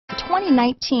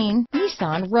2019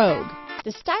 Nissan Rogue.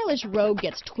 The stylish Rogue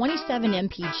gets 27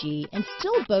 mpg and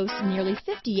still boasts nearly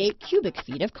 58 cubic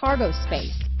feet of cargo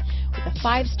space. With a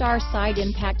 5-star side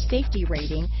impact safety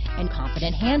rating and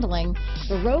confident handling,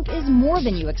 the Rogue is more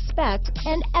than you expect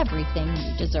and everything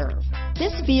you deserve.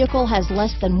 This vehicle has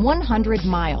less than 100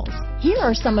 miles. Here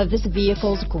are some of this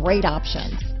vehicle's great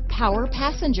options: power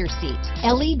passenger seat,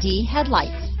 LED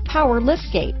headlights, power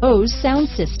liftgate, Bose sound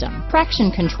system, traction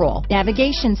control,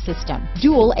 navigation system,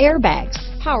 dual airbags,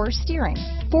 power steering,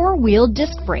 4-wheel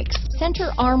disc brakes,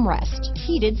 center armrest,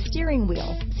 heated steering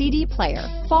wheel, CD player,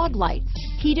 fog lights,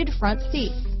 heated front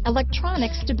seats,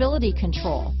 electronic stability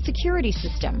control, security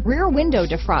system, rear window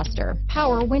defroster,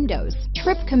 power windows,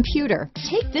 trip computer.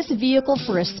 Take this vehicle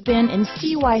for a spin and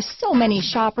see why so many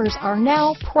shoppers are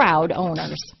now proud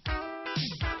owners.